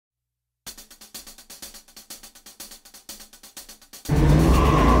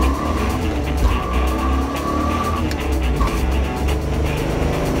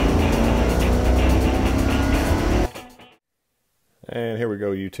And here we go,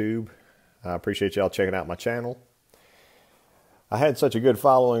 YouTube. I appreciate y'all checking out my channel. I had such a good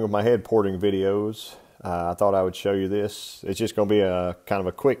following with my head porting videos. I thought I would show you this. It's just going to be a kind of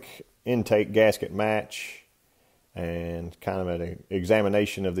a quick intake gasket match and kind of an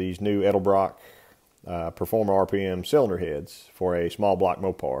examination of these new Edelbrock Performer RPM cylinder heads for a small block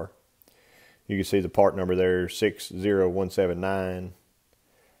Mopar. You can see the part number there, 60179.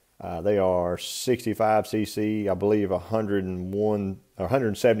 They are 65 cc, I believe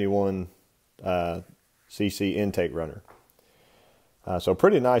 171 cc intake runner. So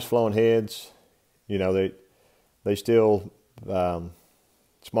pretty nice flowing heads. You know, they still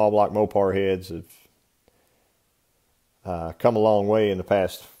small block Mopar heads have come a long way in the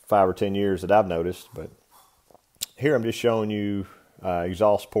past 5 or 10 years that I've noticed. But here I'm just showing you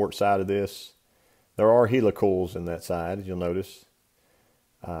exhaust port side of this. There are helicals in that side, you'll notice.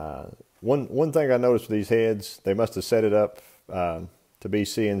 One thing I noticed with these heads, they must have set it up to be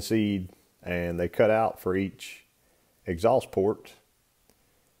CNC'd, and they cut out for each exhaust port.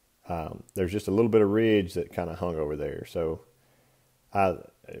 There's just a little bit of ridge that kind of hung over there. So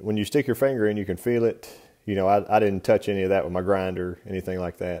when you stick your finger in, you can feel it. You know, I didn't touch any of that with my grinder, anything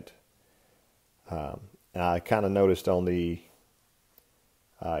like that. I kind of noticed on the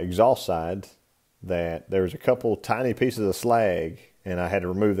exhaust side that there was a couple tiny pieces of slag, and I had to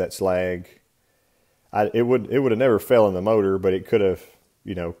remove that slag. It would have never fell in the motor, but it could have,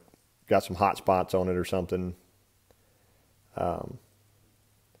 you know, got some hot spots on it or something.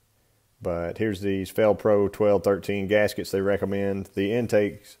 But here's these Fel-Pro 1213 gaskets they recommend. The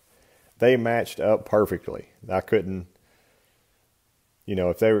intakes, they matched up perfectly. I couldn't, you know,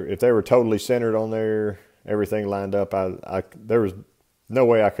 if they were totally centered on there, everything lined up, there was no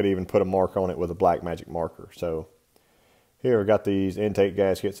way I could even put a mark on it with a black magic marker. So here I've got these intake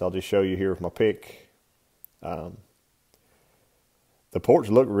gaskets. I'll just show you here with my pick. The ports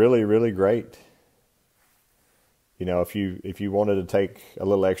look really, really great. You know, if you wanted to take a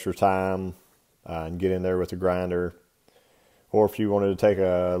little extra time and get in there with the grinder, or if you wanted to take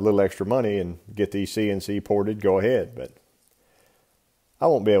a little extra money and get these CNC ported, go ahead. But I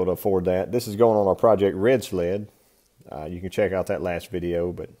won't be able to afford that. This is going on our Project Red Sled. You can check out that last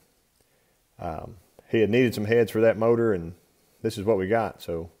video, but he had needed some heads for that motor, and this is what we got.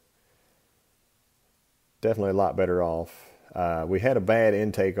 So definitely a lot better off. We had a bad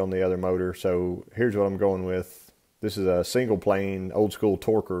intake on the other motor, so here's what I'm going with. This is a single plane old school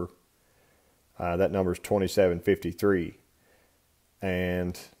torquer. That number is 2753,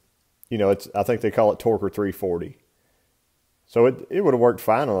 and you know, I think they call it Torquer 340. So it would have worked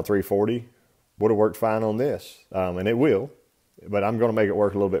fine on a 340. Would have worked fine on this, and it will, but I'm going to make it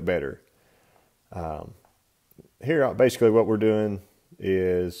work a little bit better. Here, basically what we're doing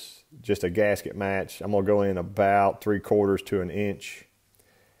is just a gasket match. I'm going to go in about 3/4 to 1 inch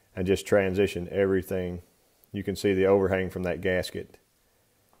and just transition everything. You can see the overhang from that gasket.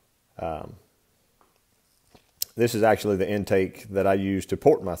 This is actually the intake that I used to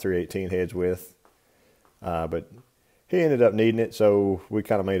port my 318 heads with, but he ended up needing it, so we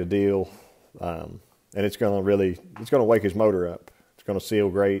kind of made a deal. And it's going to wake his motor up. It's going to seal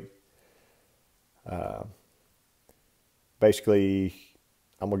great. Basically,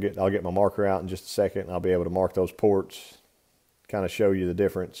 I'll get my marker out in just a second, and I'll be able to mark those ports, kind of show you the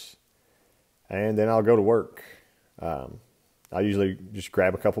difference, and then I'll go to work. I usually just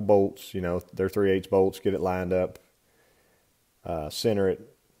grab a couple bolts, you know, they're 3/8 bolts, get it lined up, center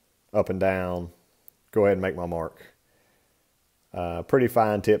it up and down, go ahead and make my mark. Pretty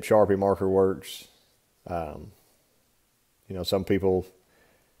fine tip Sharpie marker works. You know, some people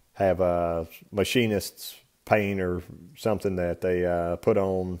have a machinist's paint or something that they put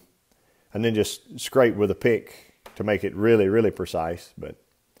on and then just scrape with a pick to make it really, really precise. But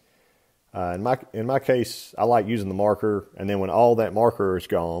in my case, I like using the marker, and then when all that marker is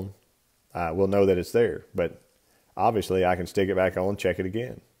gone, we'll know that it's there. But obviously, I can stick it back on, check it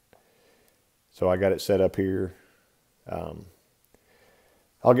again. So I got it set up here.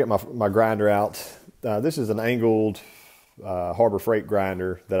 I'll get my grinder out. This is an angled Harbor Freight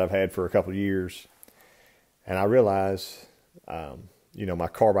grinder that I've had for a couple of years. And I realize, you know, my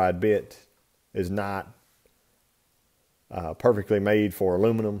carbide bit is not perfectly made for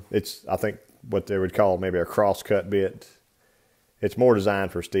aluminum. It's, I think, what they would call maybe a cross-cut bit. It's more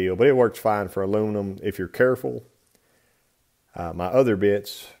designed for steel, but it works fine for aluminum if you're careful. My other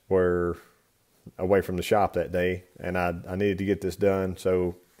bits were away from the shop that day, and I needed to get this done.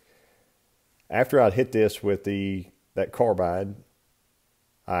 So after I'd hit this with that carbide,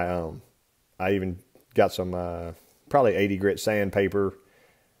 I even got some probably 80 grit sandpaper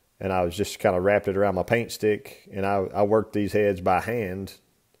and I was just kind of wrapped it around my paint stick, and I worked these heads by hand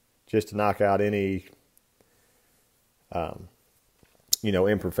just to knock out any, you know,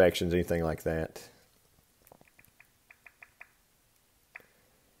 imperfections, anything like that.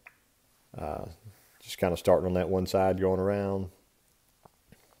 Just kind of starting on that one side, going around.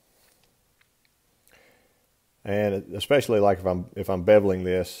 And especially like if I'm beveling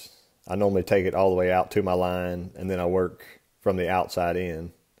this, I normally take it all the way out to my line, and then I work from the outside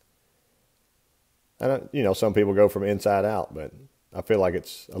in. And you know, some people go from inside out, but I feel like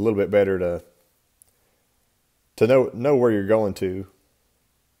it's a little bit better to know where you're going to.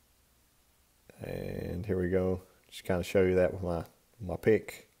 And here we go. Just kind of show you that with my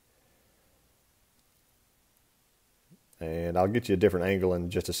pick. And I'll get you a different angle in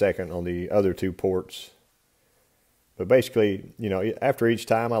just a second on the other two ports. But basically, you know, after each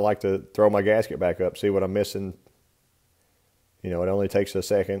time I like to throw my gasket back up, see what I'm missing. You know, it only takes a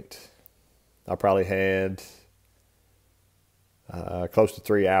second. I probably had close to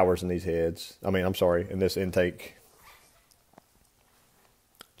 3 hours in these heads. I mean, I'm sorry, in this intake.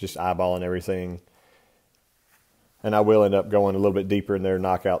 Just eyeballing everything. And I will end up going a little bit deeper in there,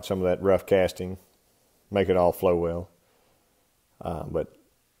 knock out some of that rough casting, make it all flow well. But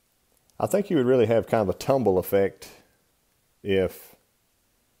I think you would really have kind of a tumble effect if,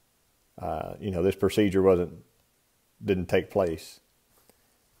 you know, this procedure didn't take place,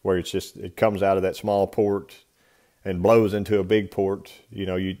 where it comes out of that small port and blows into a big port. You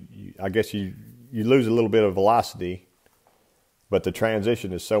know, I guess you lose a little bit of velocity, but the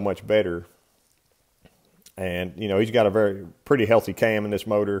transition is so much better. And, you know, he's got a pretty healthy cam in this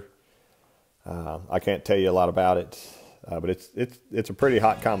motor. I can't tell you a lot about it. But it's a pretty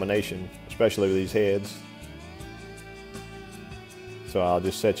hot combination, especially with these heads. So I'll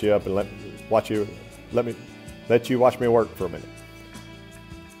just set you up and let you watch me work for a minute.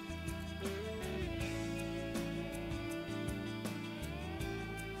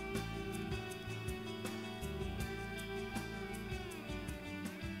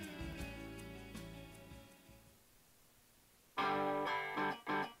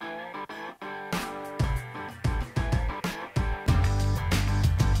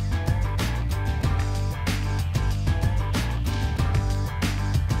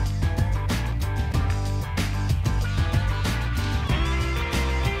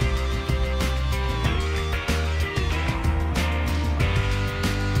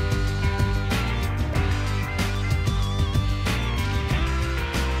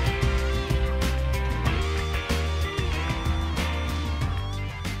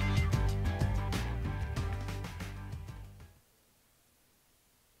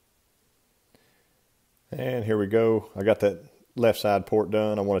 And here we go. I got that left side port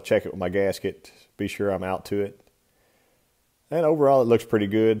done. I want to check it with my gasket, be sure I'm out to it. And overall it looks pretty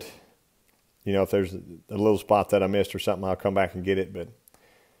good. You know, if there's a little spot that I missed or something, I'll come back and get it. But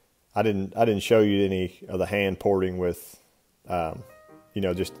I didn't show you any of the hand porting with, you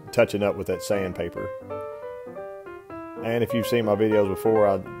know, just touching up with that sandpaper. And if you've seen my videos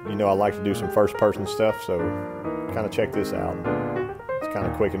before, you know I like to do some first person stuff, so kind of check this out. It's kind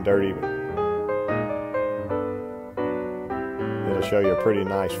of quick and dirty, but it'll show you a pretty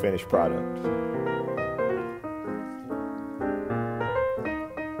nice finished product.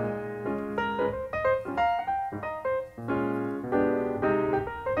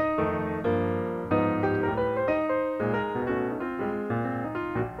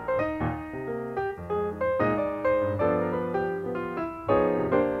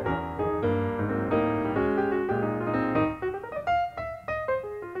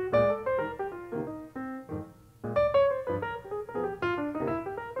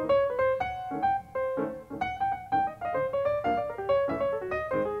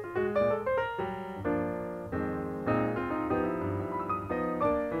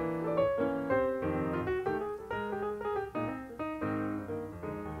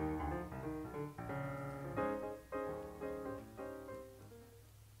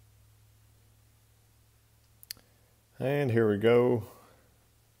 And here we go.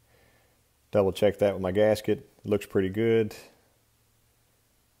 Double check that with my gasket. Looks pretty good.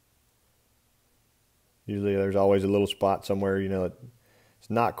 Usually there's always a little spot somewhere, you know, it's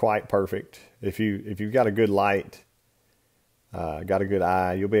not quite perfect. If you've got a good light, got a good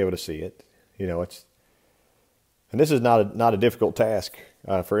eye, you'll be able to see it. You know, and this is not a difficult task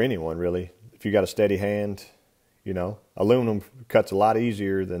for anyone really. If you got a steady hand, you know, aluminum cuts a lot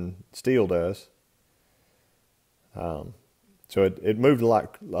easier than steel does. So it moved a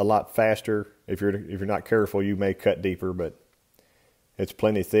lot faster. If you're not careful, you may cut deeper, but it's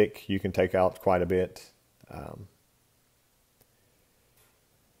plenty thick. You can take out quite a bit.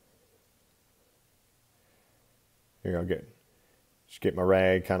 Here, just get my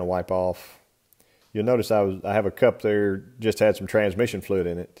rag, kind of wipe off. You'll notice I have a cup there, just had some transmission fluid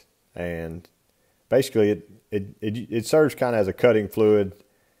in it, and basically it serves kind of as a cutting fluid,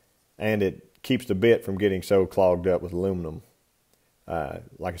 and it keeps the bit from getting so clogged up with aluminum.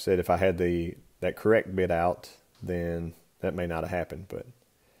 Like I said, if I had that correct bit out, then that may not have happened, but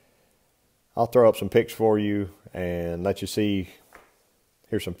I'll throw up some pics for you and let you see.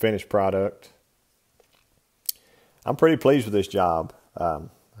 Here's some finished product. I'm pretty pleased with this job.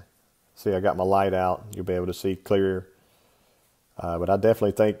 See, I got my light out. You'll be able to see clear. But I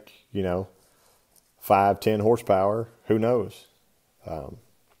definitely think, 5-10 horsepower, who knows?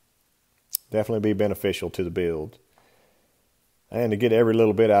 Definitely be beneficial to the build. And to get every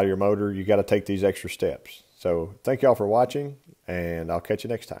little bit out of your motor, you got to take these extra steps. So thank y'all for watching, and I'll catch you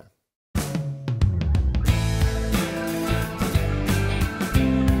next time.